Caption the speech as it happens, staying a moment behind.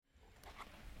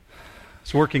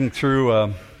was working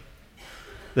through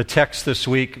the text this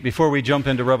week. Before we jump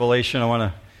into Revelation, I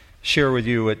want to share with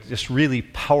you what just really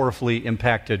powerfully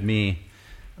impacted me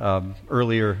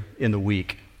earlier in the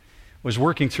week. I was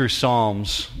working through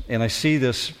Psalms, and I see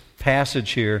this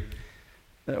passage here.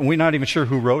 We're not even sure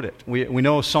who wrote it. We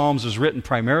know Psalms was written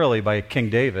primarily by King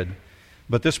David,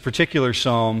 but this particular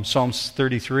psalm, Psalms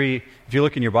 33, if you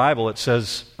look in your Bible, it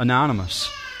says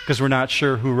anonymous, because we're not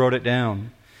sure who wrote it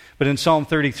down. But in Psalm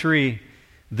 33,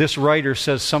 this writer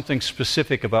says something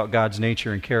specific about God's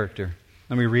nature and character.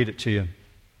 Let me read it to you.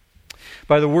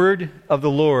 By the word of the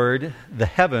Lord, the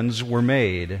heavens were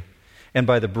made, and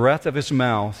by the breath of his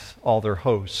mouth, all their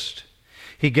host.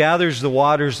 He gathers the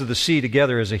waters of the sea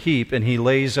together as a heap, and he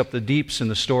lays up the deeps in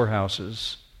the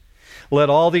storehouses. Let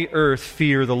all the earth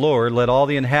fear the Lord. Let all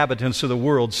the inhabitants of the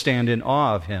world stand in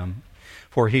awe of him.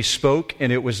 For he spoke,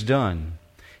 and it was done.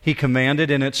 He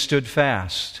commanded, and it stood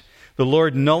fast. The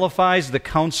Lord nullifies the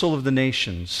counsel of the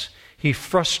nations. He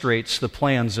frustrates the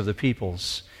plans of the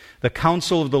peoples. The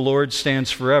counsel of the Lord stands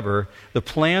forever, the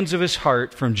plans of his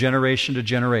heart from generation to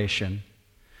generation.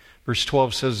 Verse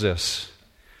 12 says this,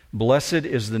 Blessed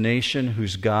is the nation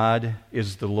whose God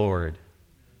is the Lord.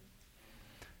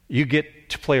 You get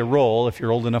to play a role, if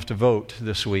you're old enough to vote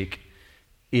this week,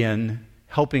 in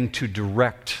helping to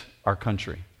direct our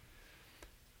country.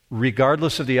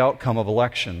 Regardless of the outcome of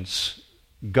elections,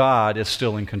 God is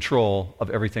still in control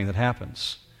of everything that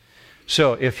happens.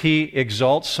 So if he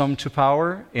exalts some to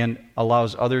power and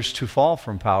allows others to fall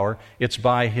from power, it's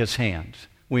by his hand.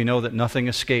 We know that nothing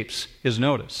escapes his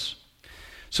notice.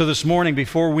 So this morning,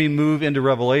 before we move into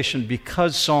Revelation,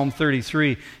 because Psalm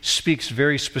 33 speaks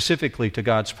very specifically to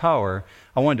God's power,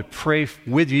 I wanted to pray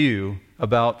with you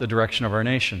about the direction of our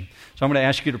nation. So I'm going to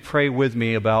ask you to pray with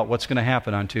me about what's going to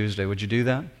happen on Tuesday. Would you do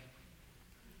that?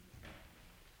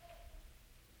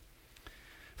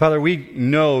 Father, we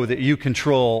know that you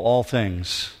control all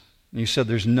things. You said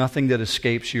there's nothing that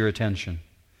escapes your attention.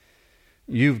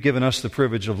 You've given us the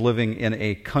privilege of living in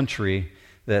a country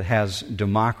that has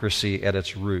democracy at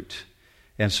its root.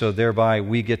 And so thereby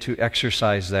we get to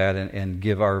exercise that and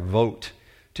give our vote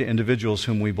to individuals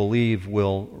whom we believe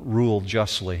will rule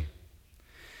justly.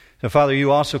 So Father, you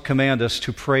also command us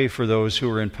to pray for those who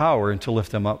are in power and to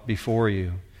lift them up before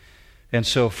you. And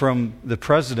so from the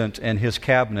President and his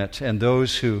cabinet and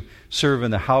those who serve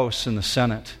in the House and the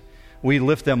Senate, we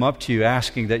lift them up to you,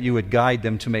 asking that you would guide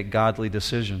them to make godly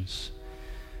decisions.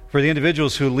 For the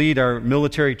individuals who lead our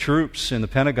military troops in the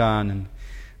Pentagon, and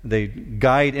they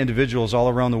guide individuals all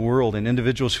around the world, and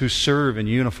individuals who serve in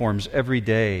uniforms every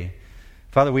day,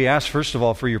 Father, we ask first of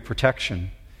all for your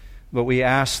protection, but we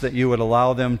ask that you would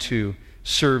allow them to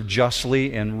serve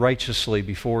justly and righteously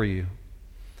before you.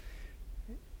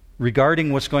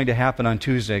 Regarding what's going to happen on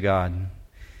Tuesday, God,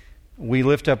 we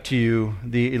lift up to you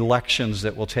the elections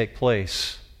that will take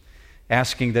place,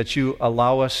 asking that you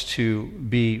allow us to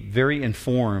be very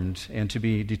informed and to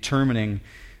be determining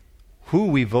who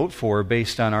we vote for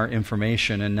based on our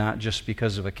information, and not just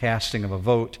because of a casting of a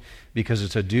vote because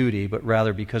it's a duty, but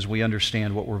rather because we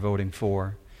understand what we're voting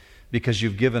for, because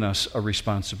you've given us a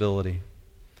responsibility.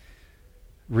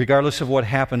 Regardless of what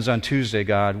happens on Tuesday,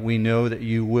 God, we know that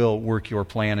you will work your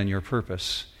plan and your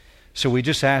purpose. So we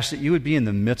just ask that you would be in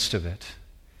the midst of it.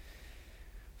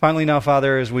 Finally now,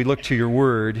 Father, as we look to your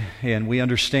word and we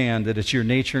understand that it's your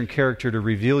nature and character to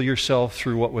reveal yourself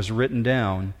through what was written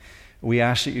down, we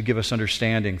ask that you give us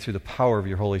understanding through the power of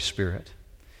your Holy Spirit.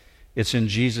 It's in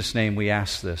Jesus' name we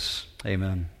ask this.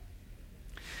 Amen.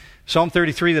 Psalm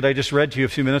 33 that I just read to you a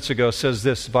few minutes ago says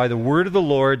this, By the word of the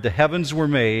Lord the heavens were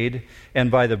made, and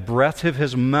by the breath of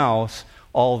his mouth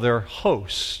all their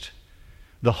host.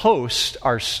 The host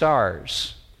are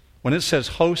stars. When it says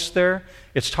host there,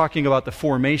 it's talking about the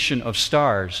formation of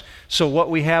stars. So what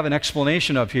we have an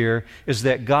explanation of here is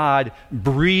that God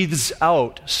breathes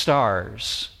out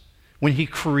stars. When he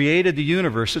created the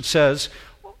universe, it says,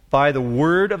 By the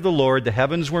word of the Lord the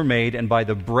heavens were made, and by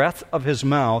the breath of his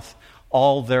mouth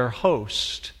all their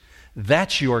host.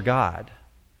 That's your God.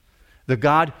 The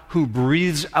God who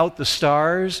breathes out the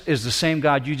stars is the same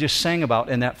God you just sang about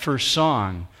in that first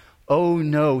song. Oh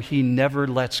no, he never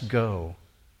lets go.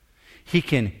 He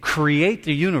can create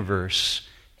the universe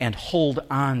and hold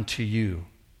on to you.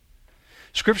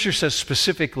 Scripture says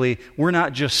specifically, we're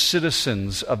not just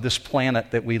citizens of this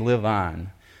planet that we live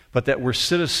on, but that we're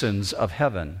citizens of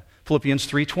heaven. Philippians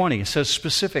 3:20 says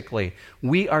specifically,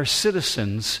 we are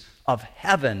citizens of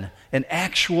heaven, an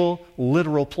actual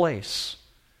literal place,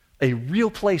 a real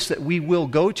place that we will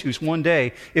go to one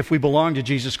day if we belong to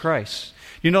Jesus Christ.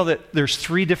 You know that there's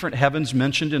 3 different heavens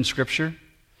mentioned in Scripture?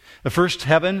 The first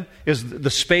heaven is the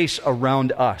space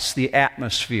around us, the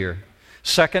atmosphere.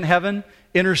 Second heaven,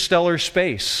 interstellar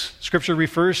space. Scripture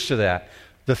refers to that.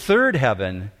 The third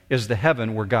heaven is the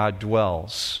heaven where God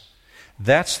dwells.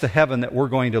 That's the heaven that we're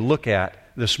going to look at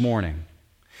this morning.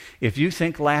 If you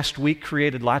think last week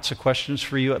created lots of questions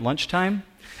for you at lunchtime,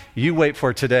 you wait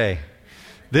for today.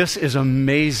 This is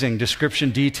amazing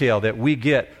description detail that we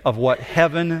get of what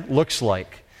heaven looks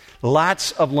like.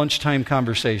 Lots of lunchtime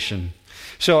conversation.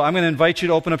 So I'm going to invite you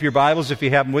to open up your Bibles, if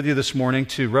you have them with you this morning,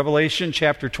 to Revelation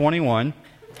chapter 21.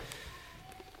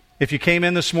 If you came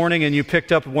in this morning and you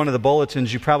picked up one of the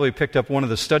bulletins, you probably picked up one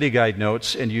of the study guide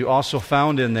notes, and you also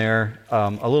found in there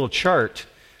a little chart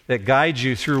that guides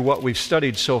you through what we've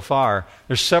studied so far.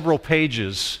 There's several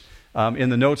pages in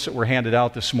the notes that were handed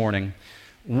out this morning.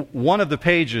 One of the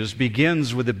pages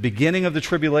begins with the beginning of the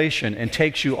tribulation and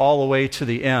takes you all the way to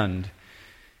the end.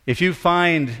 If you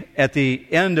find at the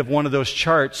end of one of those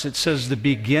charts, it says the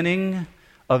beginning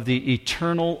of the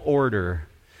eternal order.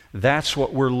 That's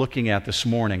what we're looking at this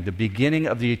morning, the beginning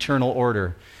of the eternal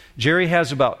order. Jerry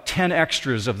has about 10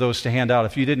 extras of those to hand out.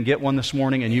 If you didn't get one this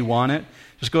morning and you want it,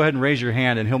 just go ahead and raise your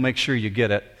hand and he'll make sure you get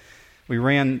it. We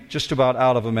ran just about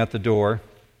out of them at the door.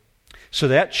 So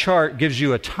that chart gives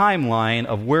you a timeline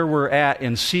of where we're at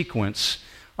in sequence,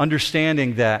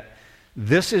 understanding that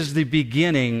this is the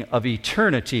beginning of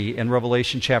eternity in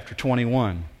Revelation chapter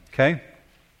 21. Okay?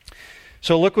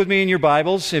 So look with me in your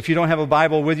Bibles. If you don't have a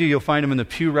Bible with you, you'll find them in the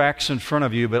pew racks in front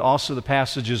of you, but also the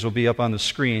passages will be up on the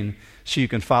screen so you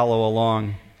can follow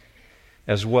along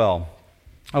as well.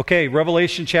 Okay,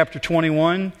 Revelation chapter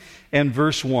 21 and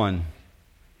verse 1.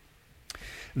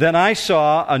 Then I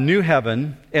saw a new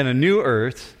heaven and a new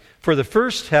earth, for the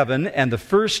first heaven and the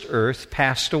first earth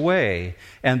passed away,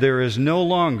 and there is no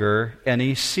longer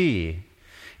any sea.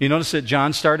 You notice that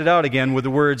John started out again with the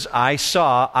words, I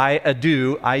saw, I-do-I-D-O-O-U.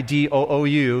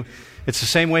 It's the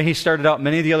same way he started out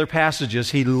many of the other passages.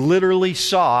 He literally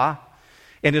saw,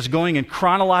 and is going in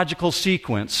chronological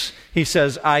sequence. He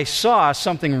says, I saw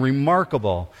something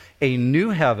remarkable, a new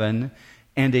heaven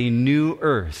and a new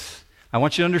earth. I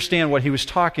want you to understand what he was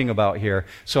talking about here.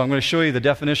 So I'm going to show you the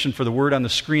definition for the word on the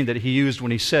screen that he used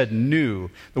when he said new.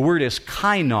 The word is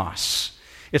kainos.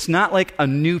 It's not like a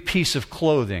new piece of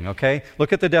clothing, okay?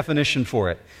 Look at the definition for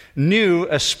it. New,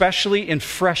 especially in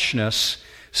freshness,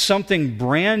 something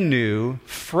brand new,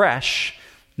 fresh,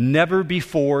 never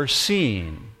before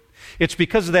seen. It's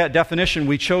because of that definition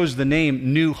we chose the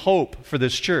name New Hope for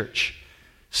this church.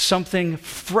 Something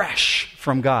fresh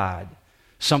from God.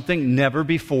 Something never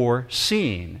before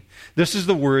seen. This is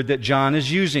the word that John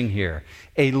is using here.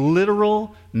 A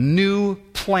literal new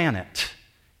planet.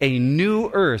 A new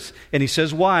earth. And he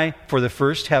says why? For the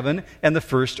first heaven and the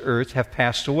first earth have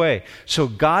passed away. So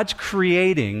God's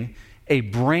creating a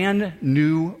brand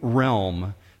new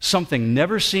realm. Something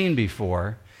never seen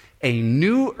before. A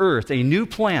new earth, a new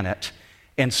planet.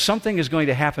 And something is going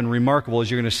to happen remarkable,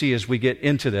 as you're going to see as we get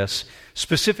into this.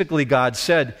 Specifically, God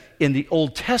said in the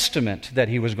Old Testament that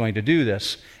he was going to do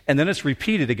this. And then it's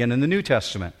repeated again in the New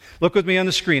Testament. Look with me on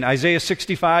the screen, Isaiah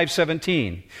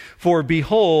 65:17. For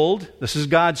behold, this is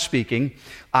God speaking,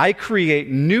 I create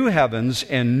new heavens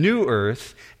and new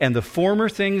earth, and the former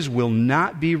things will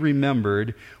not be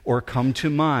remembered or come to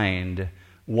mind.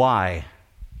 Why?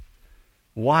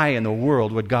 Why in the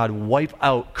world would God wipe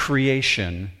out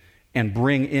creation and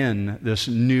bring in this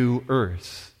new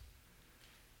earth?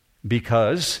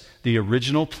 Because the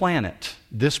original planet,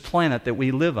 this planet that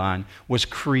we live on, was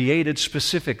created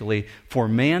specifically for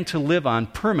man to live on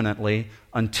permanently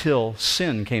until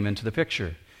sin came into the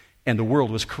picture and the world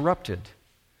was corrupted.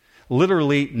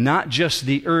 Literally, not just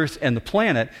the earth and the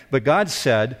planet, but God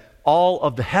said all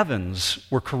of the heavens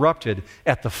were corrupted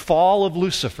at the fall of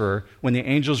Lucifer when the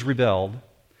angels rebelled.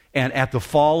 And at the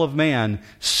fall of man,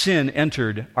 sin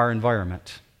entered our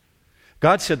environment.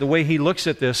 God said the way he looks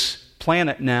at this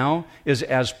planet now is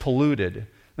as polluted.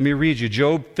 Let me read you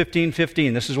Job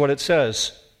 15:15. This is what it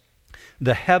says.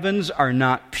 The heavens are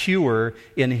not pure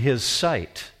in his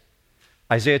sight.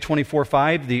 Isaiah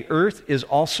 24:5. The earth is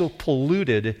also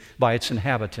polluted by its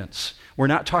inhabitants. We're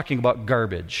not talking about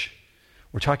garbage.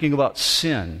 We're talking about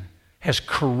sin has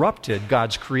corrupted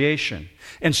God's creation.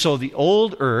 And so the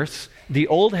old earth, the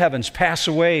old heavens pass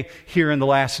away here in the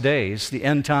last days, the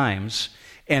end times,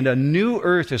 and a new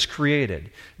earth is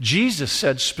created. Jesus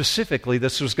said specifically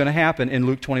this was going to happen in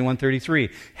Luke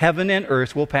 21:33. Heaven and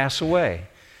earth will pass away.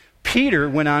 Peter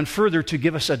went on further to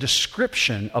give us a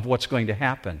description of what's going to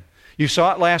happen. You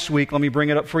saw it last week. Let me bring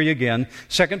it up for you again.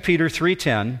 2 Peter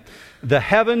 3:10. The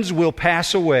heavens will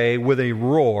pass away with a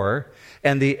roar,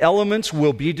 and the elements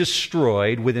will be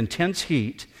destroyed with intense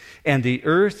heat, and the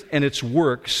earth and its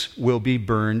works will be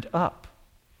burned up.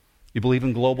 You believe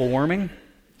in global warming?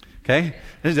 Okay?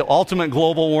 This is the ultimate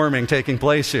global warming taking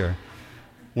place here.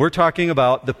 We're talking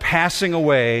about the passing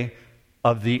away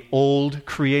of the old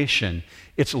creation.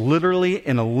 It's literally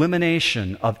an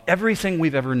elimination of everything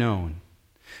we've ever known.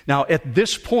 Now, at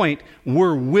this point,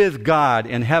 we're with God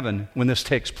in heaven when this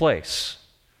takes place.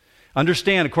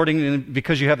 Understand,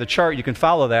 because you have the chart, you can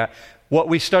follow that. What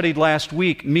we studied last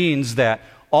week means that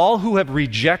all who have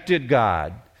rejected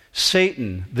God,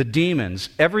 Satan, the demons,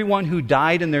 everyone who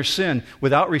died in their sin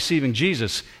without receiving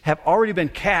Jesus, have already been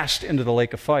cast into the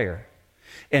lake of fire.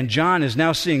 And John is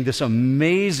now seeing this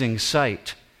amazing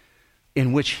sight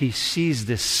in which he sees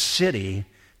this city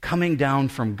coming down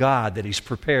from God that he's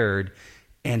prepared,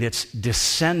 and it's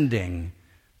descending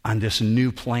on this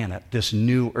new planet, this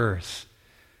new earth.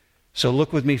 So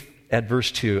look with me at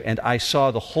verse 2. And I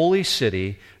saw the holy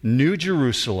city, New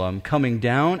Jerusalem, coming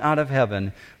down out of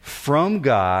heaven from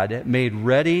God, made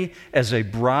ready as a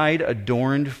bride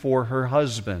adorned for her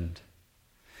husband.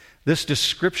 This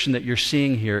description that you're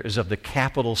seeing here is of the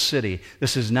capital city.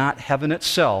 This is not heaven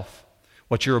itself.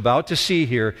 What you're about to see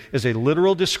here is a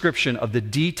literal description of the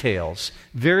details,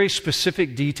 very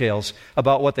specific details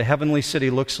about what the heavenly city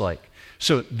looks like.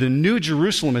 So the New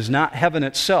Jerusalem is not heaven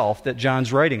itself that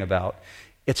John's writing about.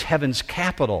 It's heaven's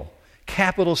capital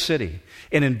city.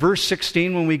 And in verse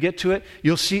 16, when we get to it,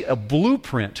 you'll see a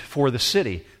blueprint for the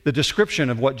city, the description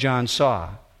of what John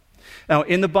saw. Now,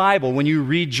 in the Bible, when you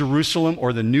read Jerusalem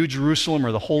or the New Jerusalem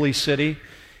or the Holy City,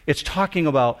 it's talking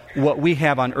about what we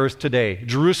have on earth today,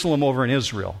 Jerusalem over in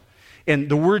Israel. And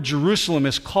the word Jerusalem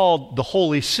is called the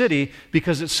Holy City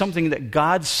because it's something that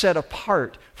God set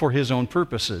apart for his own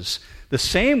purposes. The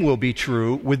same will be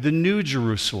true with the New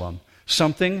Jerusalem,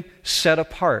 something set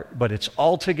apart, but it's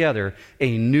altogether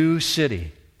a new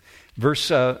city.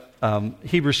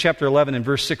 Hebrews chapter 11 and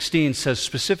verse 16 says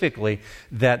specifically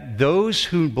that those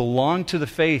who belong to the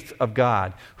faith of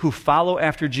God, who follow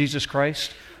after Jesus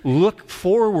Christ, look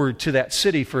forward to that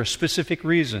city for a specific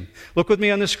reason. Look with me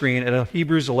on the screen at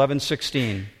Hebrews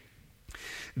 11:16.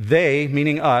 They,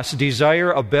 meaning us,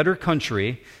 desire a better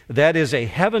country, that is a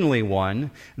heavenly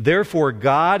one. Therefore,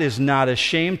 God is not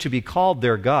ashamed to be called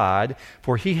their God,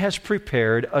 for he has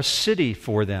prepared a city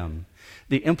for them.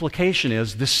 The implication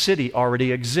is the city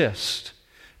already exists.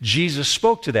 Jesus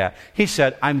spoke to that. He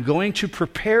said, I'm going to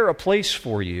prepare a place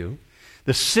for you.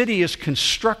 The city is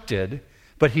constructed,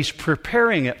 but he's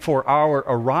preparing it for our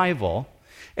arrival.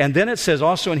 And then it says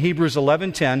also in Hebrews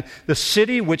 11:10, the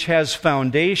city which has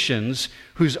foundations,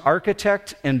 whose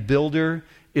architect and builder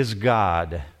is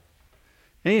God.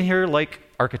 Anyone here like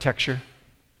architecture?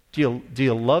 Do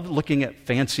you love looking at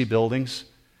fancy buildings?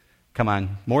 Come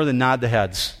on, more than nod the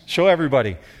heads. Show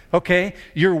everybody. Okay,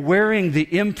 you're wearing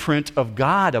the imprint of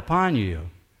God upon you.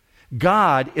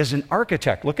 God is an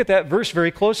architect. Look at that verse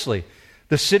very closely.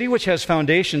 The city which has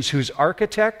foundations, whose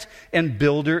architect and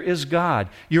builder is God.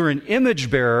 You're an image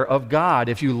bearer of God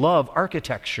if you love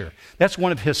architecture. That's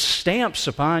one of his stamps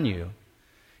upon you.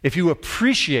 If you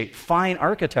appreciate fine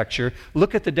architecture,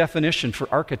 look at the definition for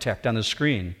architect on the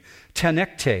screen.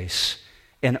 Tenektes,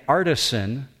 an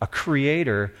artisan, a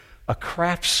creator, a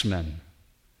craftsman.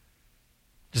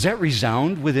 Does that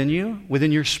resound within you,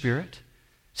 within your spirit?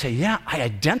 Say, yeah, I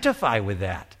identify with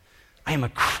that. I am a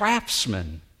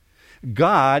craftsman.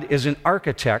 God is an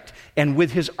architect, and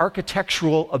with his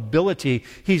architectural ability,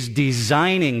 he's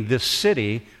designing this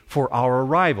city for our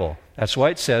arrival. That's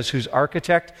why it says, whose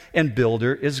architect and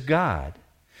builder is God.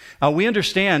 Now, we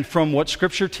understand from what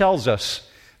Scripture tells us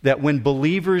that when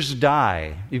believers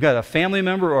die, you've got a family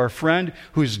member or a friend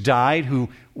who's died, who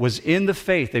was in the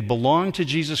faith, they belong to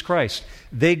Jesus Christ,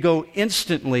 they go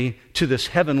instantly to this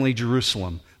heavenly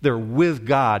Jerusalem. They're with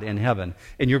God in heaven.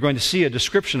 And you're going to see a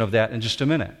description of that in just a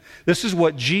minute. This is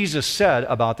what Jesus said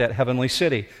about that heavenly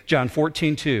city. John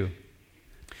 14:2.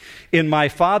 In my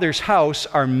Father's house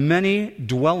are many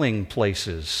dwelling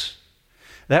places.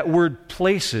 That word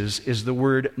places is the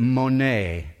word mone,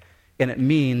 and it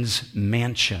means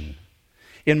mansion.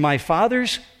 In my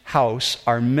Father's house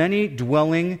are many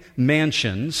dwelling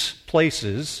mansions,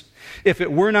 places. If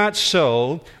it were not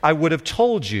so, I would have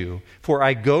told you, for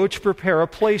I go to prepare a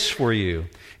place for you.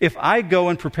 If I go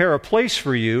and prepare a place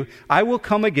for you, I will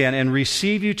come again and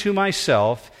receive you to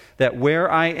myself, that where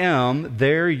I am,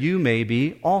 there you may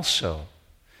be also.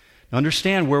 Now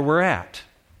understand where we're at.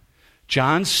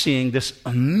 John's seeing this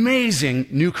amazing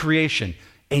new creation,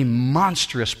 a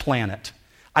monstrous planet.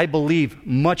 I believe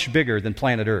much bigger than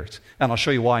planet Earth. And I'll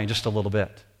show you why in just a little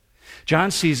bit.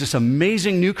 John sees this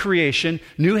amazing new creation,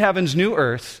 new heavens, new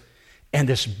earth, and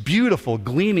this beautiful,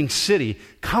 gleaming city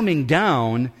coming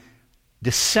down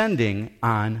descending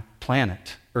on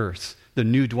planet Earth, the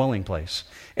new dwelling place.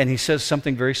 And he says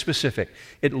something very specific.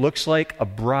 It looks like a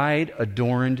bride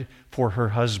adorned for her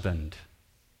husband.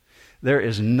 There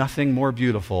is nothing more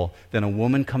beautiful than a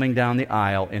woman coming down the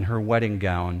aisle in her wedding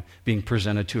gown being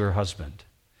presented to her husband.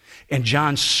 And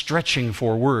John's stretching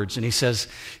for words, and he says,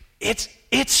 it's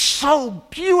so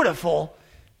beautiful,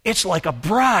 it's like a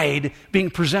bride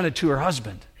being presented to her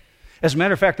husband. As a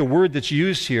matter of fact, the word that's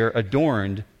used here,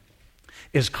 adorned,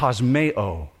 is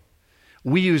kosmeo.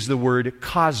 We use the word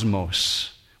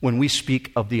cosmos when we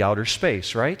speak of the outer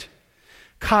space, right?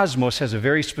 Cosmos has a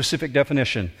very specific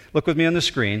definition. Look with me on the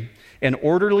screen. An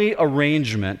orderly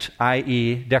arrangement,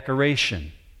 i.e.,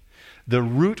 decoration. The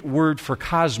root word for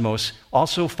cosmos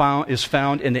also is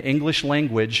found in the English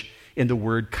language in the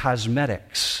word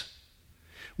cosmetics.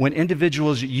 When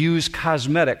individuals use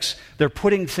cosmetics, they're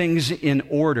putting things in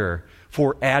order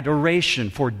for adoration,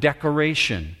 for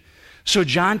decoration. So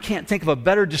John can't think of a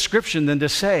better description than to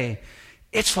say,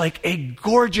 it's like a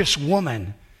gorgeous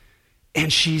woman,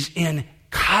 and she's in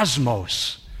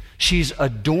cosmos. She's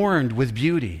adorned with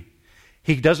beauty.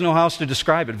 He doesn't know how else to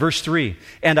describe it. Verse 3,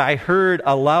 and I heard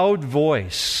a loud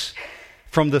voice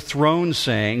from the throne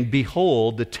saying,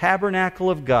 behold, the tabernacle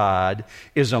of God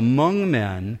is among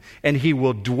men, and he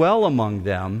will dwell among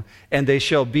them, and they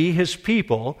shall be his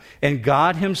people, and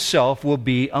God himself will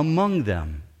be among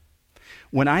them.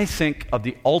 When I think of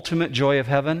the ultimate joy of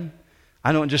heaven,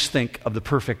 I don't just think of the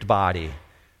perfect body.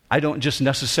 I don't just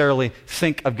necessarily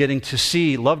think of getting to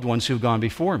see loved ones who've gone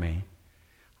before me.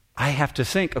 I have to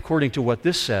think, according to what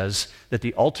this says, that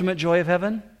the ultimate joy of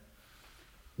heaven,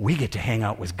 we get to hang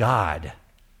out with God.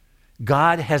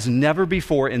 God has never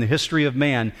before in the history of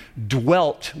man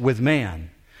dwelt with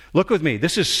man. Look with me.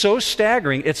 This is so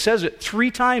staggering. It says it 3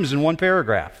 times in one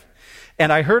paragraph.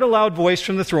 And I heard a loud voice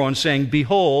from the throne saying,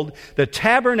 behold, the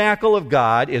tabernacle of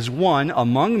God is one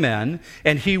among men,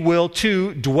 and he will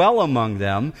too dwell among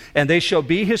them, and they shall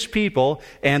be his people,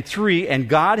 and 3, and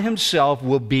God himself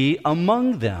will be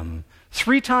among them.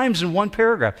 3 times in one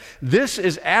paragraph. This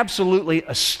is absolutely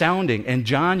astounding, and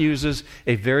John uses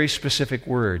a very specific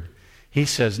word. He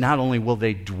says, not only will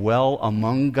they dwell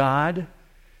among God,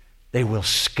 they will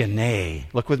skene.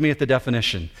 Look with me at the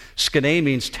definition. Skene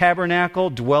means tabernacle,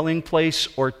 dwelling place,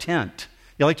 or tent.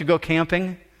 You like to go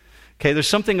camping? Okay, there's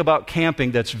something about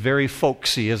camping that's very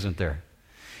folksy, isn't there?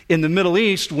 In the Middle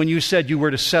East, when you said you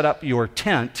were to set up your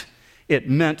tent, it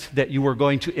meant that you were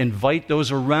going to invite those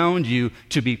around you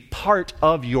to be part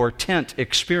of your tent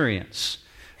experience.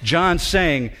 John's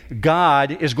saying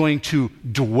God is going to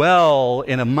dwell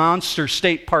in a monster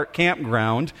state park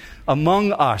campground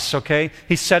among us, okay?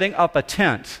 He's setting up a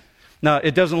tent. Now,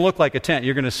 it doesn't look like a tent.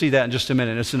 You're going to see that in just a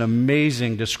minute. It's an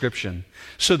amazing description.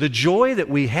 So the joy that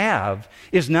we have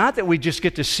is not that we just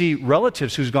get to see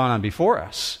relatives who's gone on before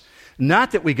us, not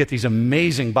that we get these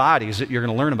amazing bodies that you're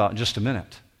going to learn about in just a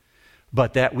minute,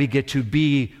 but that we get to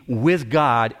be with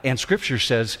God, and Scripture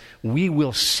says we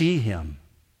will see him.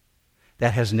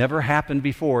 That has never happened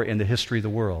before in the history of the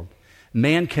world.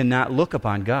 Man cannot look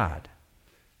upon God.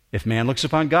 If man looks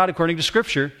upon God according to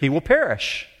Scripture, he will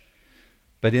perish.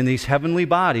 But in these heavenly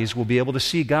bodies, we'll be able to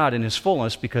see God in his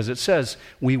fullness because it says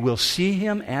we will see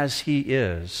him as he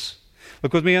is.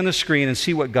 Look with me on the screen and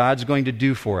see what God's going to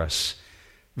do for us.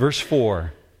 Verse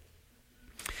 4.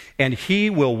 And he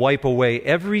will wipe away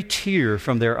every tear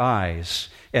from their eyes,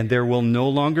 and there will no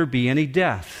longer be any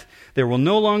death. There will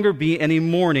no longer be any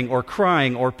mourning or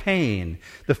crying or pain.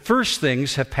 The first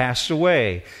things have passed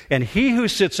away. And he who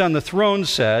sits on the throne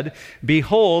said,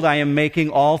 behold, I am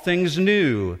making all things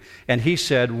new. And he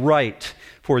said, write,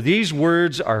 for these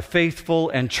words are faithful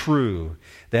and true.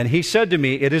 Then he said to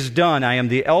me, it is done. I am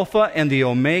the Alpha and the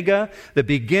Omega, the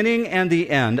beginning and the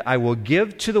end. I will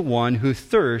give to the one who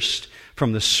thirsts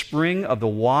from the spring of the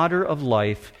water of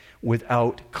life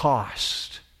without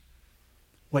cost.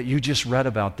 What you just read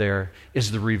about there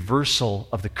is the reversal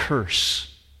of the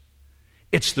curse.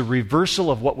 It's the reversal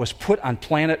of what was put on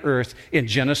planet Earth in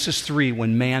Genesis 3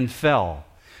 when man fell.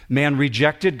 Man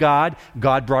rejected God.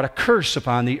 God brought a curse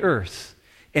upon the earth.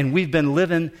 And we've been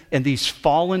living in these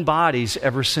fallen bodies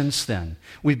ever since then.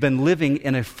 We've been living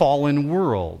in a fallen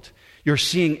world. You're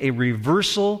seeing a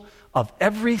reversal of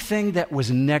everything that was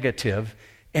negative.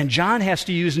 And John has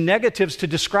to use negatives to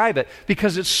describe it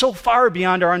because it's so far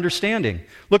beyond our understanding.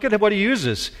 Look at what he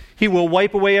uses. He will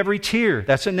wipe away every tear.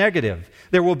 That's a negative.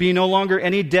 There will be no longer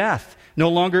any death, no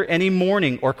longer any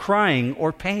mourning or crying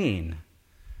or pain.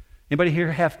 Anybody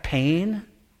here have pain?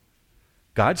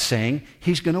 God's saying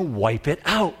he's going to wipe it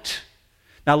out.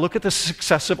 Now look at the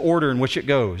successive order in which it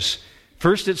goes.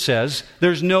 First it says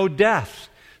there's no death.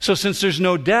 So since there's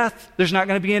no death, there's not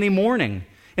going to be any mourning.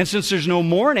 And since there's no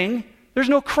mourning, there's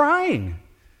no crying.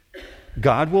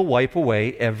 God will wipe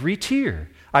away every tear.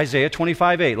 Isaiah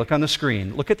 25:8, look on the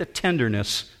screen. Look at the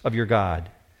tenderness of your God.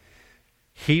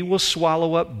 He will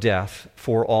swallow up death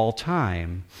for all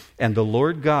time, and the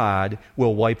Lord God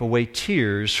will wipe away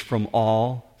tears from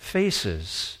all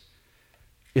faces.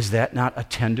 Is that not a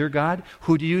tender God?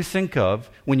 Who do you think of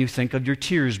when you think of your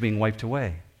tears being wiped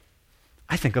away?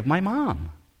 I think of my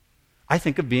mom. I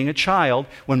think of being a child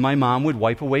when my mom would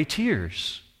wipe away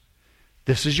tears.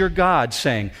 This is your God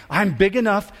saying, I'm big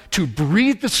enough to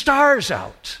breathe the stars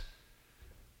out,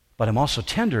 but I'm also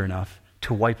tender enough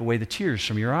to wipe away the tears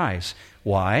from your eyes.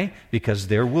 Why? Because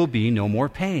there will be no more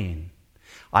pain.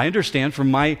 I understand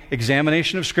from my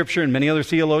examination of Scripture, and many other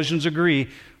theologians agree,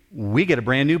 we get a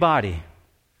brand new body.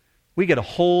 We get a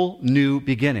whole new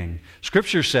beginning.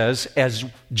 Scripture says, as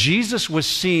Jesus was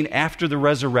seen after the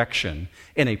resurrection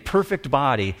in a perfect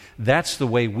body, that's the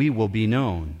way we will be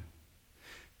known.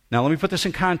 Now, let me put this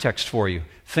in context for you.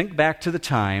 Think back to the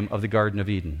time of the Garden of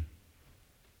Eden.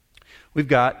 We've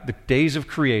got the days of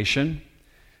creation.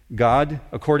 God,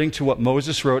 according to what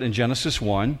Moses wrote in Genesis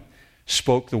 1,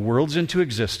 spoke the worlds into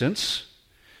existence,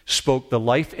 spoke the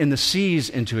life in the seas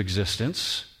into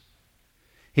existence.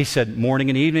 He said morning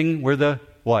and evening were the,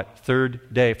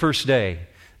 first day.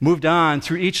 Moved on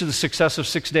through each of the successive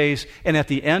 6 days, and at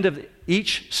the end of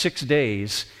each 6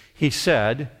 days, he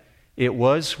said, it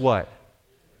was what?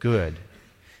 Good.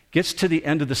 Gets to the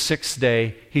end of the 6th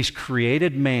day, he's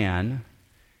created man,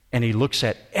 and he looks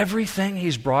at everything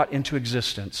he's brought into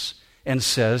existence and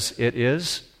says, it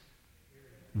is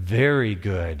very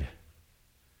good.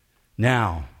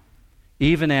 Now,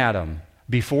 even Adam,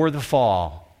 before the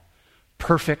fall,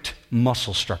 perfect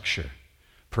muscle structure,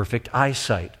 perfect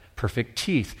eyesight, perfect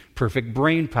teeth, perfect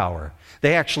brain power.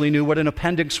 They actually knew what an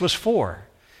appendix was for.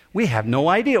 We have no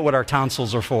idea what our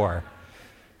tonsils are for.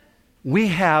 We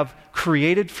have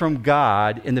created from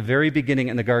God in the very beginning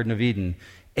in the Garden of Eden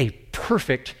a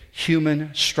perfect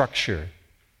human structure.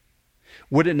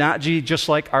 Would it not be just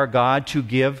like our God to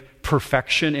give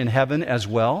perfection in heaven as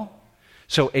well?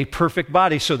 So a perfect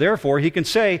body. So therefore, he can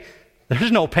say,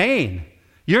 there's no pain.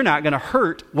 You're not going to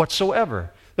hurt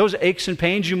whatsoever. Those aches and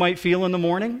pains you might feel in the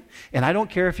morning, and I don't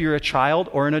care if you're a child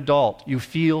or an adult, you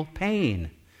feel pain.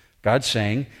 God's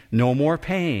saying, no more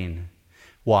pain.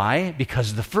 Why?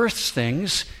 Because the first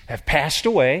things have passed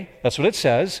away. That's what it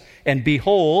says. And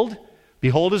behold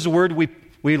is the word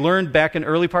we learned back in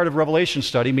early part of Revelation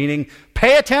study, meaning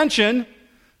pay attention.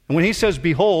 And when he says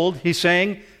behold, he's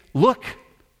saying, look,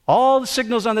 all the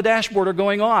signals on the dashboard are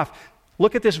going off.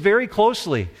 Look at this very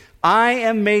closely. I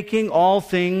am making all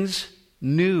things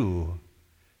new.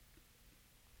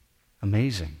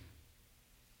 Amazing.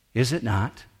 Is it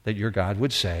not that your God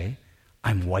would say,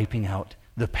 I'm wiping out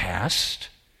the past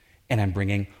and I'm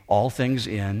bringing all things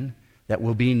in that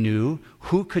will be new?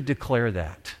 Who could declare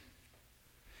that?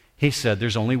 He said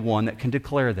there's only one that can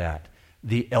declare that.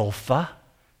 The Alpha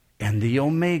and the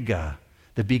Omega,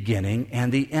 the beginning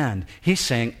and the end. He's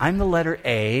saying, I'm the letter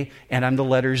A and I'm the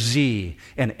letter Z.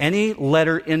 And any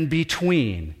letter in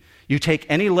between, you take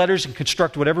any letters and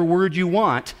construct whatever word you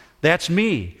want, that's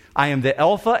me. I am the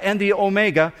Alpha and the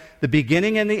Omega, the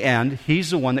beginning and the end. He's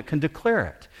the one that can declare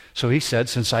it. So he said,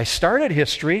 since I started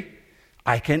history,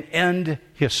 I can end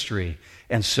history.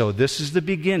 And so this is the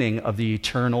beginning of the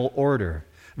eternal order.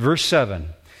 Verse 7,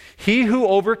 he who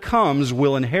overcomes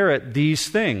will inherit these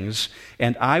things,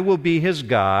 and I will be his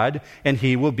God, and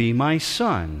he will be my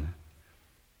son.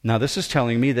 Now this is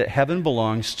telling me that heaven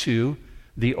belongs to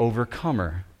the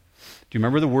overcomer. Do you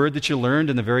remember the word that you learned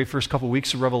in the very first couple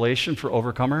weeks of Revelation for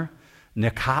overcomer?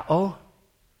 Nikao.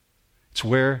 It's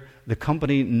where the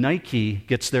company Nike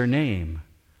gets their name.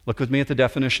 Look with me at the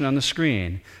definition on the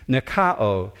screen.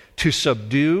 Nikao, to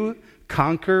subdue,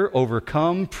 conquer,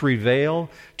 overcome, prevail,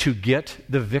 to get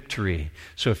the victory.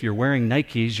 So if you're wearing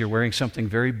Nikes, you're wearing something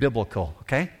very biblical,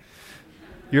 okay?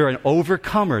 You're an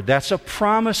overcomer. That's a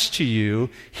promise to you.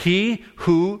 He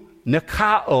who,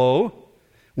 Nikao,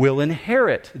 will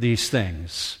inherit these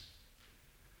things.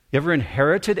 You ever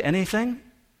inherited anything?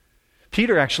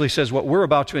 Peter actually says what we're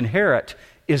about to inherit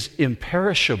is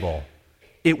imperishable.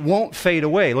 It won't fade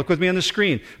away. Look with me on the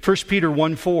screen. 1 Peter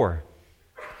 1:4.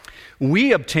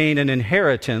 We obtain an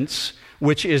inheritance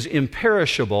which is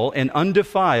imperishable and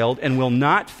undefiled and will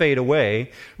not fade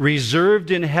away,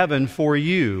 reserved in heaven for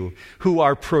you, who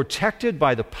are protected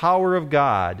by the power of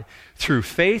God through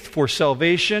faith for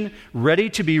salvation, ready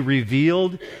to be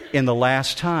revealed in the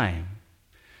last time.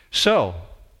 So,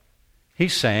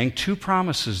 he's saying two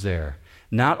promises there.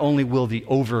 not only will the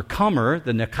overcomer,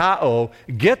 the Nikao,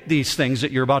 get these things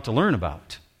that you're about to learn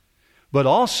about, but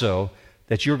also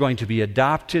that you're going to be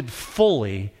adopted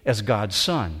fully as God's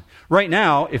son. Right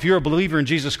now, if you're a believer in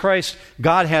Jesus Christ,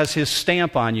 God has his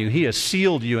stamp on you. He has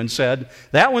sealed you and said,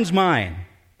 that one's mine.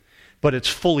 But it's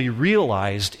fully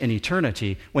realized in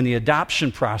eternity when the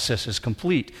adoption process is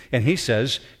complete. And he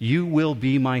says, you will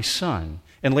be my son.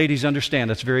 And ladies, understand,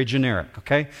 that's very generic,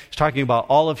 okay? He's talking about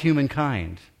all of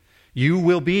humankind. You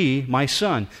will be my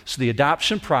son. So the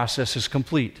adoption process is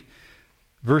complete.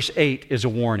 Verse 8 is a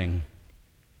warning.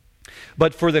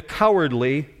 But for the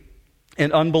cowardly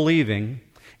and unbelieving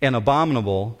and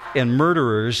abominable and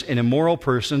murderers and immoral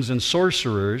persons and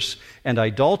sorcerers and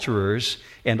idolaters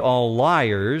and all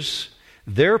liars,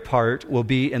 their part will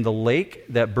be in the lake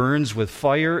that burns with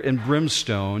fire and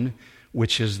brimstone,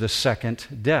 which is the second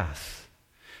death.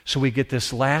 So we get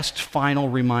this last final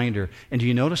reminder. And do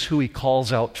you notice who he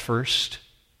calls out first?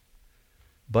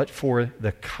 But for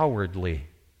the cowardly.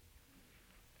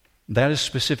 That is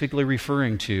specifically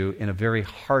referring to, in a very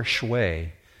harsh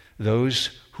way, those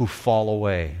who fall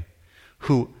away,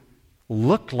 who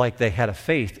looked like they had a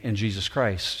faith in Jesus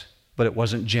Christ, but it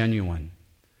wasn't genuine.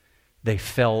 They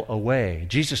fell away.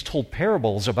 Jesus told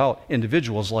parables about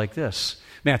individuals like this.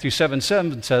 Matthew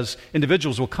 7:7 says,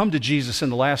 individuals will come to Jesus in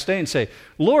the last day and say,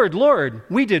 Lord, Lord,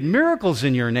 we did miracles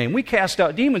in your name. We cast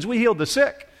out demons. We healed the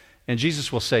sick. And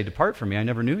Jesus will say, depart from me, I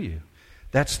never knew you.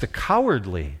 That's the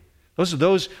cowardly. Those are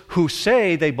those who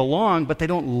say they belong, but they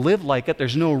don't live like it.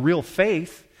 There's no real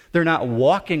faith. They're not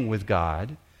walking with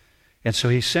God. And so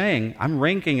he's saying, I'm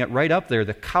ranking it right up there.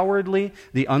 The cowardly,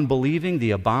 the unbelieving,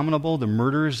 the abominable, the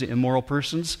murderers, the immoral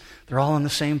persons, they're all on the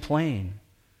same plane.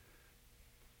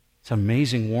 It's an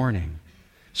amazing warning.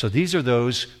 So these are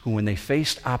those who, when they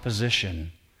faced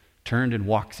opposition, turned and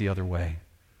walked the other way.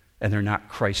 And they're not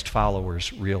Christ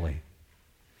followers, really.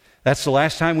 That's the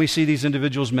last time we see these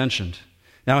individuals mentioned.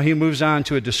 Now he moves on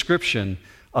to a description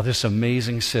of this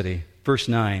amazing city. Verse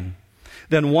 9.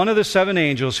 Then one of the 7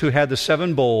 angels who had the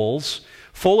 7 bowls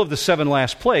full of the 7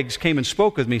 last plagues came and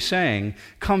spoke with me, saying,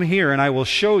 come here, and I will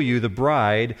show you the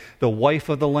bride, the wife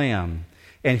of the Lamb.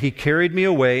 And he carried me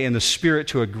away in the Spirit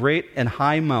to a great and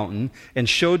high mountain, and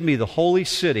showed me the holy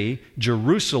city,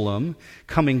 Jerusalem,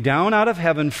 coming down out of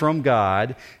heaven from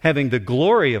God, having the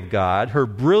glory of God. Her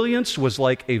brilliance was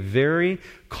like a very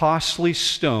costly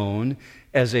stone,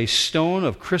 as a stone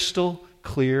of crystal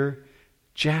clear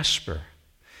jasper.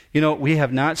 You know, we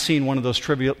have not seen one of those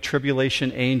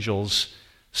tribulation angels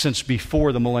since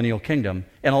before the millennial kingdom.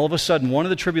 And all of a sudden, one of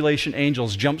the tribulation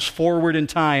angels jumps forward in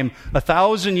time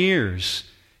 1,000 years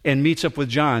and meets up with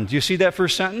John. Do you see that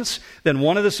first sentence? Then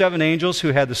one of the 7 angels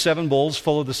who had the 7 bowls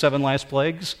full of the 7 last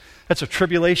plagues, that's a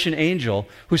tribulation angel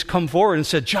who's come forward and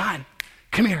said, John,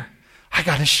 come here. I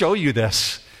got to show you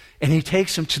this. And he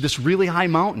takes him to this really high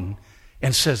mountain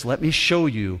and says, let me show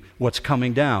you what's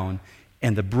coming down.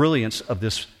 And the brilliance of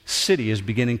this city is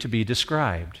beginning to be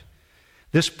described.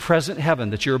 This present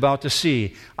heaven that you're about to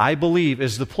see, I believe,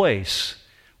 is the place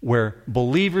where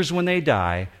believers, when they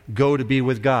die, go to be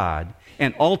with God.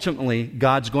 And ultimately,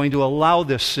 God's going to allow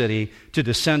this city to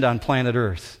descend on planet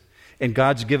Earth. And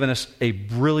God's given us a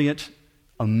brilliant,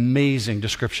 amazing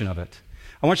description of it.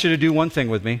 I want you to do one thing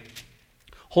with me.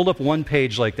 Hold up one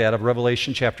page like that of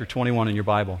Revelation chapter 21 in your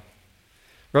Bible.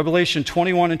 Revelation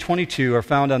 21 and 22 are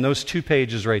found on those 2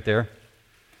 pages right there.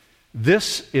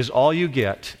 This is all you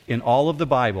get in all of the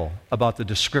Bible about the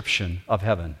description of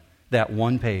heaven, that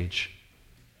one page.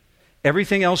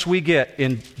 Everything else we get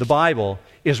in the Bible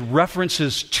is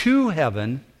references to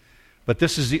heaven, but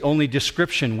this is the only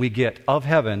description we get of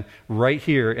heaven right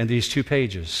here in these 2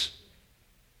 pages.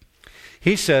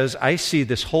 He says, I see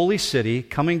this holy city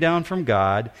coming down from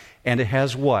God, and it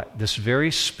has what? This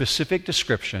very specific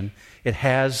description. It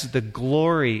has the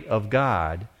glory of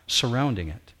God surrounding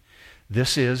it.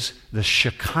 This is the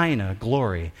Shekinah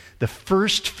glory. The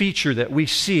first feature that we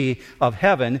see of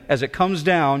heaven as it comes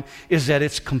down is that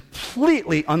it's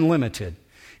completely unlimited.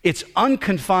 It's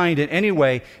unconfined in any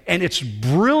way, and it's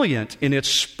brilliant in its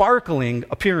sparkling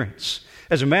appearance.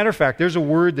 As a matter of fact, there's a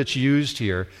word that's used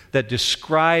here that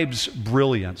describes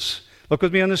brilliance. Look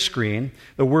with me on the screen.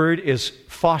 The word is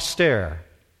phoster.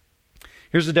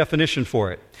 Here's the definition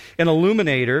for it. An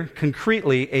illuminator,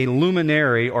 concretely a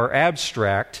luminary or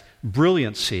abstract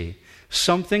brilliancy,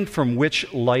 something from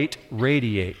which light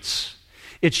radiates.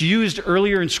 It's used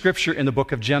earlier in Scripture in the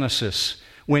book of Genesis.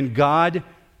 When God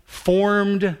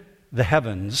formed the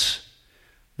heavens,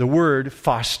 the word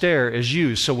phoster is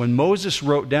used. So when Moses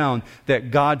wrote down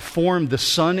that God formed the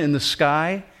sun in the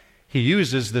sky, he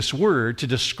uses this word to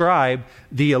describe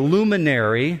the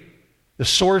illuminary, the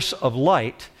source of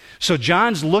light. So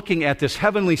John's looking at this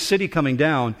heavenly city coming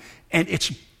down, and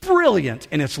it's brilliant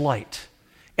in its light.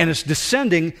 And it's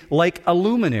descending like a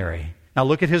luminary. Now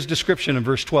look at his description in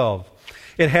verse 12.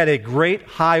 It had a great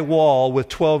high wall with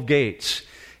 12 gates,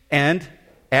 and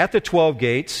at the 12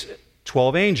 gates,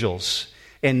 12 angels.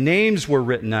 And names were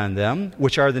written on them,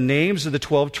 which are the names of the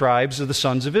 12 tribes of the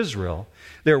sons of Israel.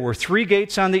 There were 3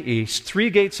 gates on the east, 3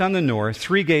 gates on the north,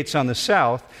 3 gates on the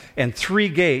south, and 3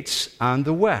 gates on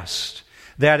the west.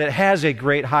 That it has a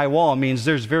great high wall means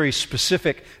there's very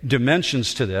specific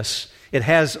dimensions to this. It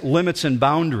has limits and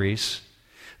boundaries.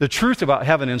 The truth about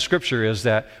heaven in Scripture is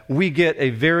that we get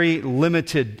a very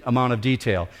limited amount of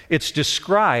detail. It's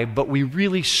described, but we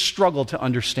really struggle to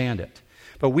understand it.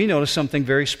 But we notice something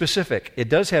very specific. It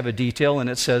does have a detail, and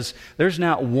it says there's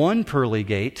not one pearly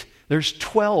gate, there's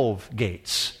 12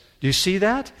 gates. Do you see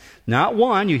that? Not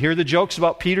one. You hear the jokes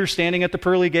about Peter standing at the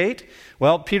pearly gate?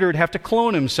 Well, Peter would have to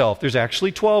clone himself. There's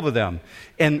actually 12 of them.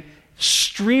 And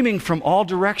streaming from all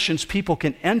directions, people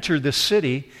can enter this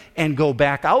city and go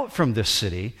back out from this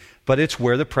city, but it's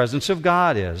where the presence of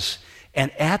God is.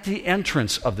 And at the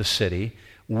entrance of the city,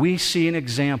 we see an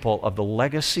example of the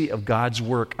legacy of God's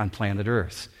work on planet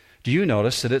Earth. Do you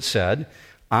notice that it said,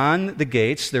 on the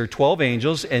gates there are 12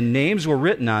 angels, and names were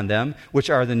written on them, which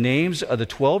are the names of the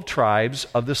 12 tribes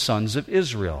of the sons of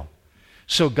Israel.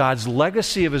 So God's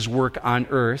legacy of his work on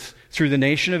earth through the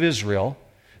nation of Israel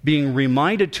being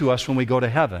reminded to us when we go to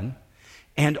heaven,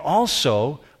 and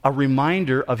also a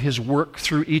reminder of his work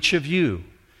through each of you,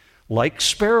 like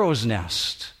Sparrow's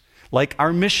Nest, like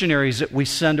our missionaries that we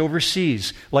send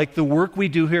overseas, like the work we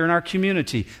do here in our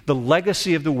community, the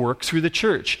legacy of the work through the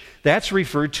church. That's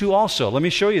referred to also. Let me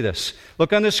show you this.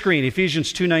 Look on the screen,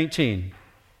 Ephesians 2:19.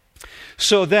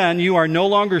 So then, you are no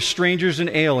longer strangers and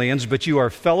aliens, but you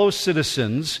are fellow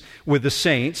citizens with the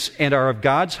saints and are of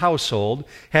God's household,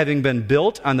 having been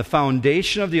built on the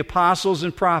foundation of the apostles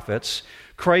and prophets,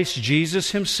 Christ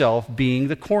Jesus himself being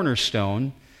the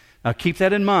cornerstone. Now keep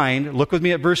that in mind. Look with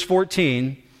me at verse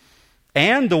 14.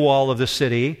 And the wall of the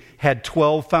city had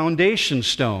 12 foundation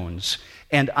stones,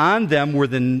 and on them were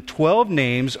the 12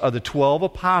 names of the 12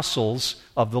 apostles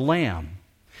of the Lamb.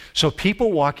 So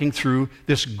people walking through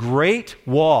this great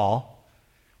wall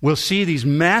will see these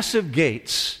massive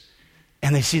gates,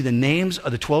 and they see the names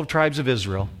of the 12 tribes of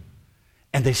Israel,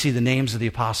 and they see the names of the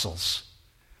apostles.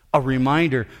 A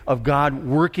reminder of God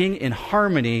working in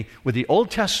harmony with the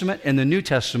Old Testament and the New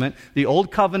Testament, the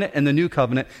Old Covenant and the New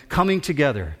Covenant coming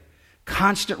together.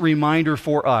 Constant reminder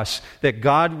for us that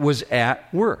God was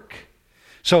at work.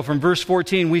 So from verse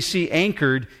 14, we see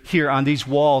anchored here on these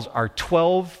walls are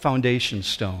 12 foundation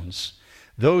stones.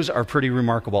 Those are pretty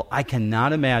remarkable. I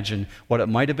cannot imagine what it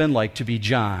might have been like to be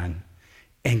John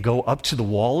and go up to the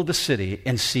wall of the city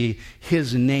and see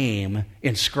his name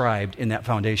inscribed in that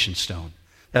foundation stone.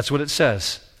 That's what it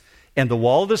says. And the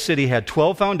wall of the city had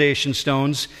 12 foundation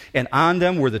stones, and on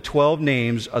them were the 12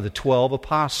 names of the 12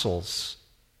 apostles.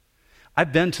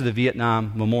 I've been to the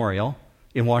Vietnam Memorial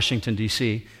in Washington,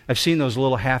 D.C. I've seen those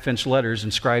little half-inch letters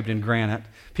inscribed in granite.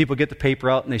 People get the paper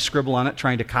out and they scribble on it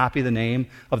trying to copy the name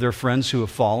of their friends who have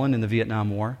fallen in the Vietnam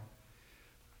War.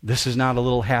 This is not a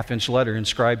little half-inch letter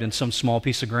inscribed in some small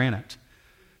piece of granite.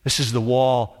 This is the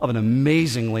wall of an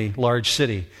amazingly large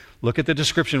city. Look at the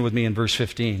description with me in verse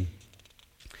 15.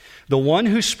 The one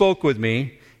who spoke with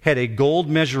me had a gold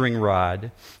measuring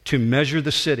rod to measure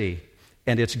the city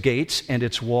and its gates and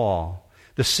its wall.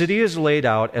 The city is laid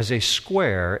out as a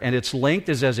square, and its length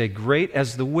is as great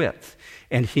as the width.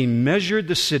 And he measured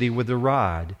the city with the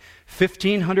rod,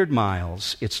 1,500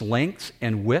 miles. Its length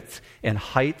and width and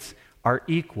height are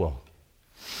equal.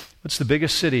 What's the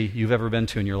biggest city you've ever been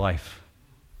to in your life?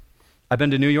 I've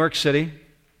been to New York City.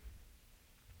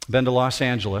 I've been to Los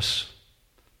Angeles.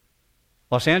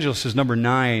 Los Angeles is number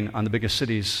 9 on the biggest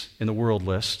cities in the world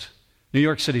list. New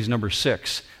York City is number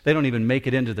 6. They don't even make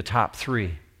it into the top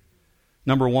 3.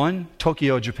 Number 1,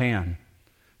 Tokyo, Japan.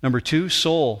 Number 2,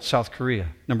 Seoul, South Korea.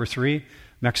 Number 3,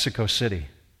 Mexico City.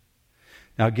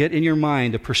 Now get in your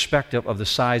mind a perspective of the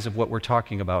size of what we're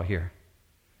talking about here.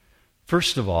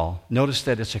 First of all, notice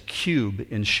that it's a cube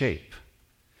in shape.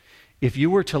 If you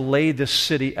were to lay this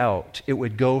city out, it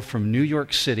would go from New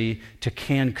York City to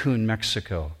Cancun,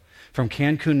 Mexico. From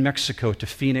Cancun, Mexico to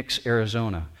Phoenix,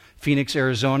 Arizona. Phoenix,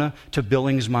 Arizona to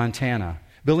Billings, Montana.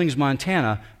 Billings,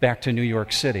 Montana back to New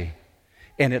York City.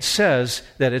 And it says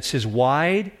that it's as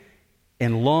wide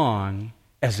and long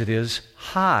as it is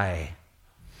high.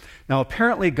 Now,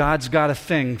 apparently, God's got a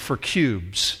thing for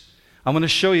cubes. I'm going to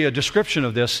show you a description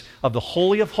of this, of the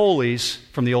Holy of Holies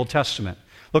from the Old Testament.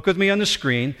 Look with me on the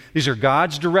screen. These are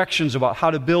God's directions about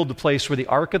how to build the place where the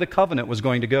Ark of the Covenant was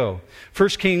going to go. 1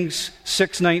 Kings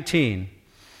 6:19.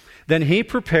 Then he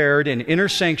prepared an inner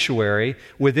sanctuary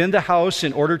within the house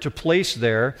in order to place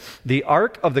there the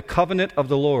Ark of the Covenant of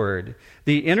the Lord.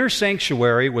 The inner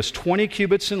sanctuary was 20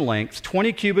 cubits in length,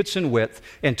 20 cubits in width,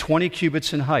 and 20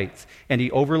 cubits in height, and he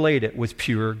overlaid it with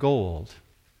pure gold.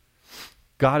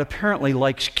 God apparently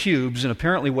likes cubes, and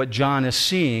apparently what John is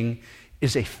seeing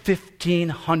is a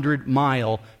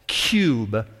 1,500-mile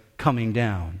cube coming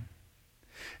down.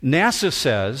 NASA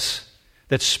says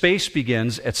that space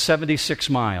begins at 76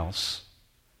 miles.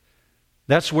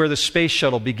 That's where the space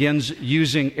shuttle begins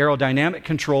using aerodynamic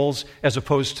controls as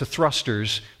opposed to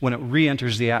thrusters when it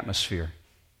re-enters the atmosphere.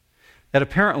 That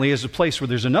apparently is a place where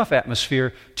there's enough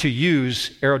atmosphere to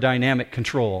use aerodynamic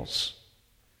controls.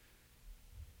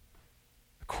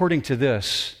 According to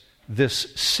this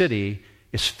city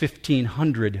is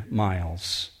 1,500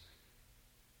 miles.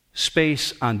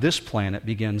 Space on this planet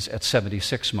begins at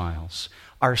 76 miles.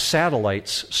 Our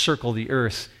satellites circle the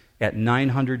Earth at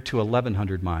 900 to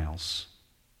 1,100 miles.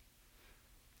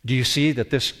 Do you see that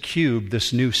this cube,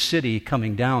 this new city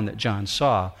coming down that John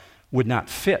saw, would not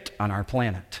fit on our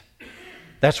planet?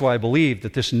 That's why I believe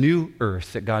that this new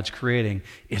Earth that God's creating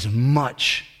is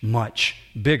much, much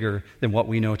bigger than what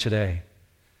we know today.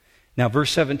 Now,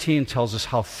 verse 17 tells us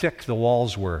how thick the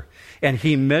walls were. And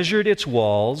he measured its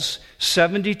walls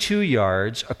 72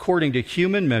 yards according to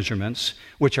human measurements,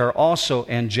 which are also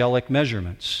angelic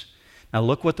measurements. Now,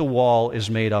 look what the wall is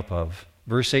made up of.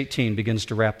 Verse 18 begins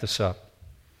to wrap this up.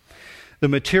 The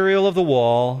material of the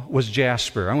wall was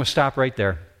jasper. I'm going to stop right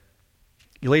there.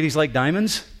 You ladies like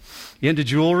diamonds? You into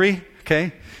jewelry?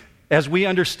 Okay. As we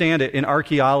understand it in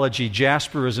archaeology,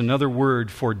 jasper is another word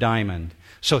for diamond.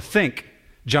 So think,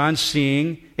 John's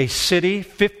seeing a city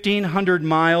 1,500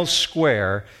 miles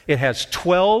square. It has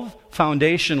 12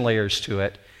 foundation layers to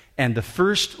it, and the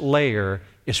first layer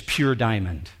is pure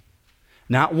diamond.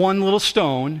 Not one little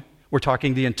stone. We're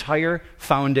talking the entire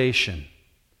foundation.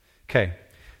 Okay.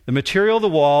 The material of the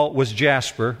wall was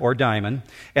jasper, or diamond,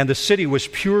 and the city was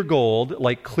pure gold,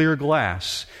 like clear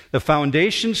glass. The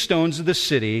foundation stones of the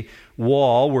city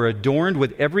wall were adorned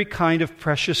with every kind of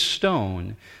precious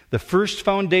stone. The first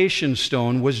foundation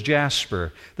stone was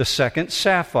jasper, the second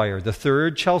sapphire, the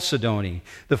third chalcedony,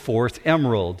 the fourth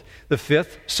emerald, the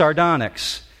fifth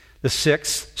sardonyx, the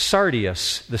sixth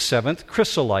sardius, the seventh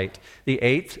chrysolite, the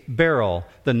eighth beryl,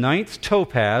 the ninth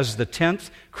topaz, the 10th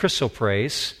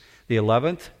chrysoprase, the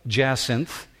 11th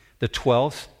jacinth, the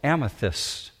 12th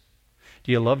amethyst.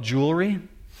 Do you love jewelry?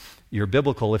 You're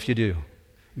biblical if you do.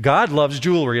 God loves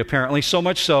jewelry, apparently, so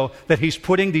much so that he's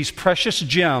putting these precious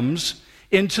gems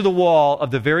into the wall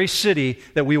of the very city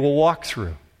that we will walk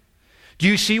through. Do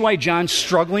you see why John's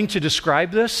struggling to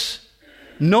describe this?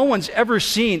 No one's ever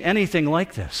seen anything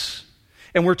like this.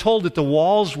 And we're told that the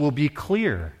walls will be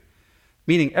clear,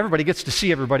 meaning everybody gets to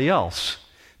see everybody else.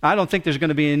 I don't think there's going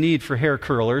to be a need for hair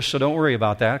curlers, so don't worry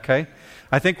about that, okay?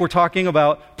 I think we're talking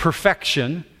about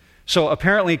perfection. So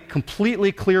apparently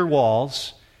completely clear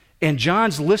walls. And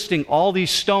John's listing all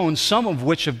these stones, some of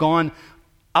which have gone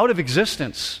out of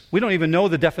existence. We don't even know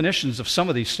the definitions of some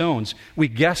of these stones. We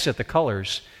guess at the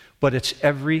colors, but it's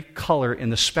every color in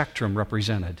the spectrum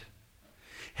represented.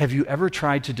 Have you ever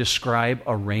tried to describe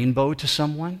a rainbow to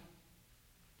someone?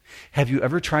 Have you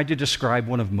ever tried to describe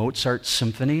one of Mozart's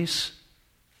symphonies?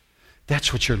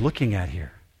 That's what you're looking at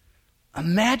here.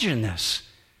 Imagine this.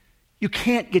 You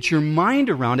can't get your mind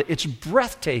around it. It's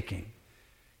breathtaking.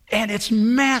 And it's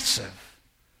massive.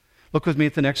 Look with me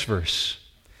at the next verse.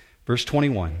 Verse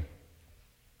 21.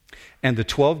 And the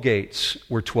 12 gates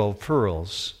were 12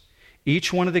 pearls.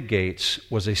 Each one of the gates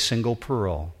was a single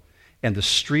pearl. And the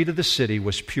street of the city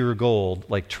was pure gold,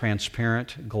 like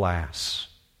transparent glass.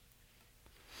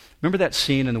 Remember that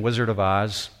scene in The Wizard of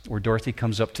Oz where Dorothy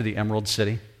comes up to the Emerald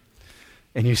City?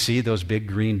 And you see those big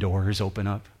green doors open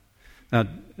up. Now,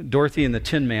 Dorothy and the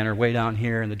Tin Man are way down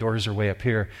here, and the doors are way up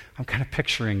here. I'm kind of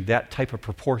picturing that type of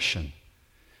proportion.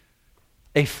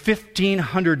 A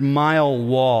 1,500-mile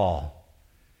wall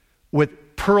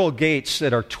with pearl gates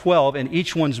that are 12, and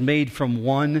each one's made from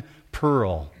one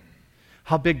pearl.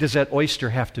 How big does that oyster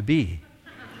have to be?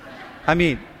 I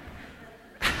mean,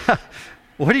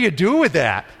 what do you do with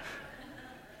that?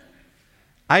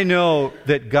 I know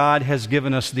that God has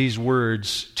given us these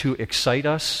words to excite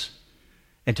us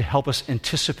and to help us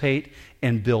anticipate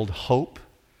and build hope,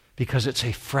 because it's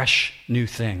a fresh new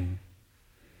thing.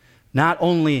 Not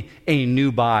only a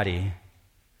new body,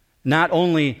 not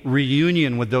only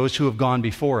reunion with those who have gone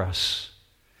before us,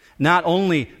 not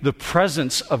only the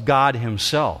presence of God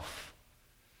himself,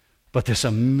 but this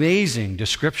amazing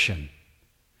description.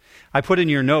 I put in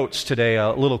your notes today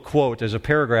a little quote. There's a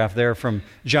paragraph there from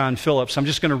John Phillips. I'm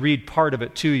just going to read part of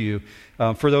it to you.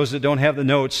 For those that don't have the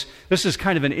notes, this is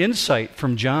kind of an insight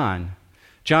from John.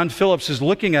 John Phillips is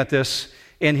looking at this,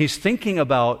 and he's thinking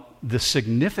about the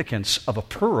significance of a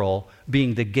pearl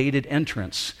being the gated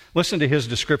entrance. Listen to his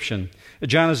description.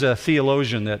 John is a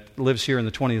theologian that lives here in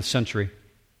the 20th century.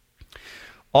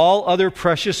 All other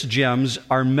precious gems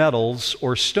are metals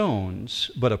or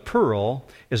stones, but a pearl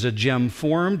is a gem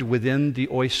formed within the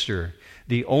oyster,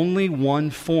 the only one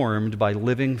formed by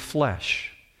living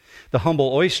flesh. The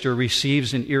humble oyster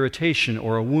receives an irritation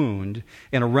or a wound,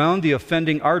 and around the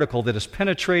offending article that has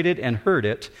penetrated and hurt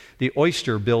it, the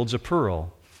oyster builds a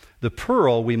pearl. The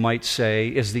pearl, we might say,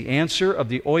 is the answer of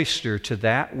the oyster to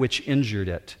that which injured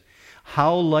it.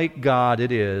 How like God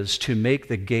it is to make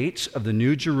the gates of the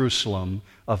New Jerusalem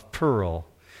of pearl.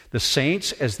 The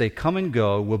saints, as they come and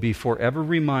go, will be forever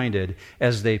reminded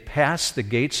as they pass the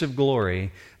gates of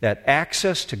glory that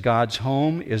access to God's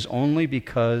home is only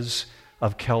because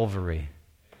of Calvary.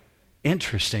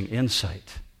 Interesting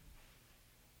insight.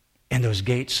 And those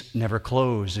gates never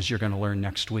close, as you're going to learn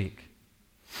next week.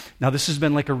 Now, this has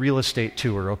been like a real estate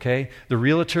tour, okay? The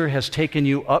realtor has taken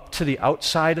you up to the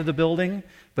outside of the building,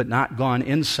 but not gone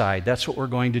inside. That's what we're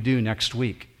going to do next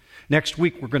week. Next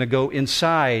week, we're going to go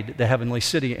inside the heavenly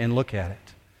city and look at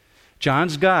it.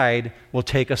 John's guide will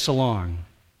take us along.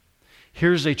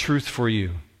 Here's a truth for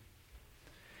you.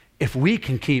 If we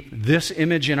can keep this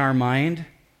image in our mind,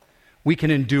 we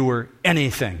can endure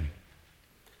anything.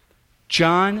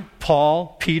 John,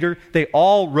 Paul, Peter, they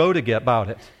all wrote about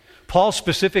it. Paul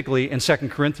specifically in 2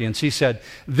 Corinthians, he said,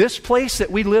 this place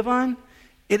that we live on,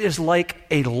 it is like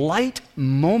a light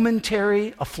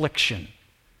momentary affliction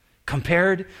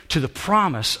compared to the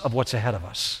promise of what's ahead of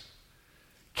us.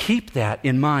 Keep that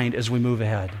in mind as we move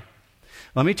ahead.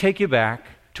 Let me take you back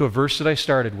to a verse that I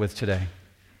started with today.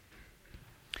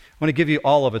 I want to give you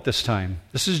all of it this time.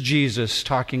 This is Jesus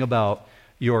talking about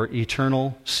your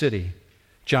eternal city.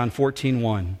 John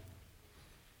 14:1.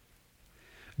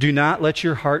 Do not let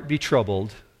your heart be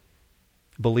troubled.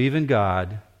 Believe in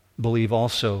God. Believe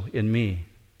also in me.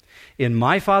 In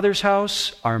my Father's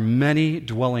house are many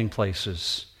dwelling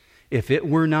places. If it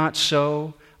were not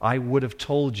so, I would have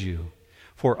told you.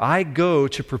 For I go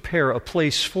to prepare a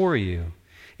place for you.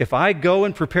 If I go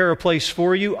and prepare a place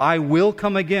for you, I will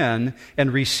come again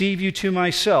and receive you to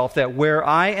myself, that where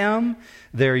I am,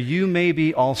 there you may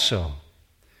be also.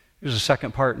 There's a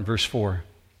second part in verse 4.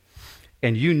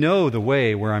 And you know the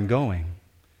way where I'm going.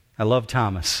 I love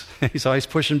Thomas. He's always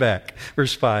pushing back.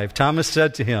 Verse 5, Thomas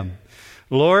said to him,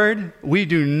 Lord, we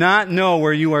do not know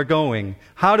where you are going.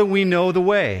 How do we know the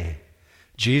way?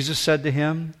 Jesus said to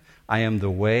him, I am the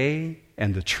way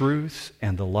and the truth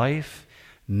and the life.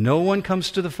 No one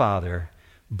comes to the Father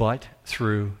but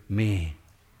through me.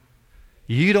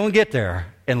 You don't get there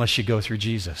unless you go through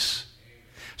Jesus.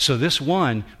 So this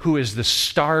one who is the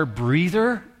star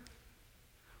breather,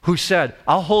 who said,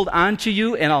 I'll hold on to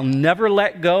you and I'll never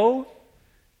let go,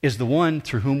 is the one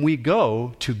through whom we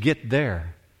go to get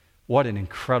there. What an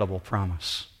incredible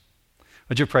promise.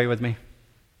 Would you pray with me?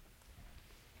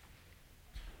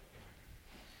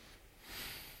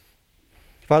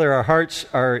 Father, our hearts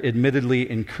are admittedly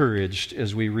encouraged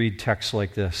as we read texts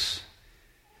like this,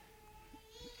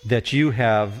 that you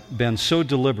have been so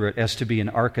deliberate as to be an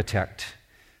architect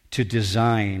to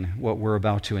design what we're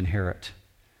about to inherit,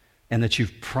 and that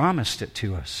you've promised it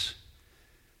to us.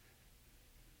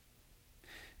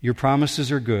 Your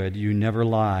promises are good. You never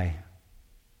lie.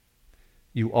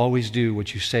 You always do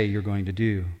what you say you're going to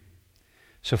do.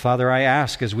 So, Father, I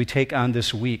ask as we take on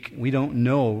this week, we don't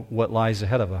know what lies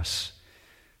ahead of us,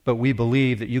 but we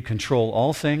believe that you control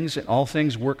all things and all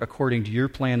things work according to your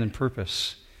plan and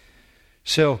purpose.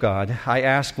 So, God, I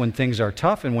ask when things are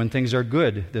tough and when things are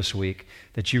good this week,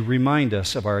 that you remind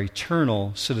us of our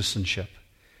eternal citizenship,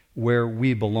 where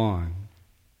we belong.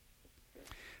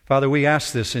 Father, we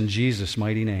ask this in Jesus'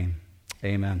 mighty name.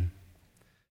 Amen.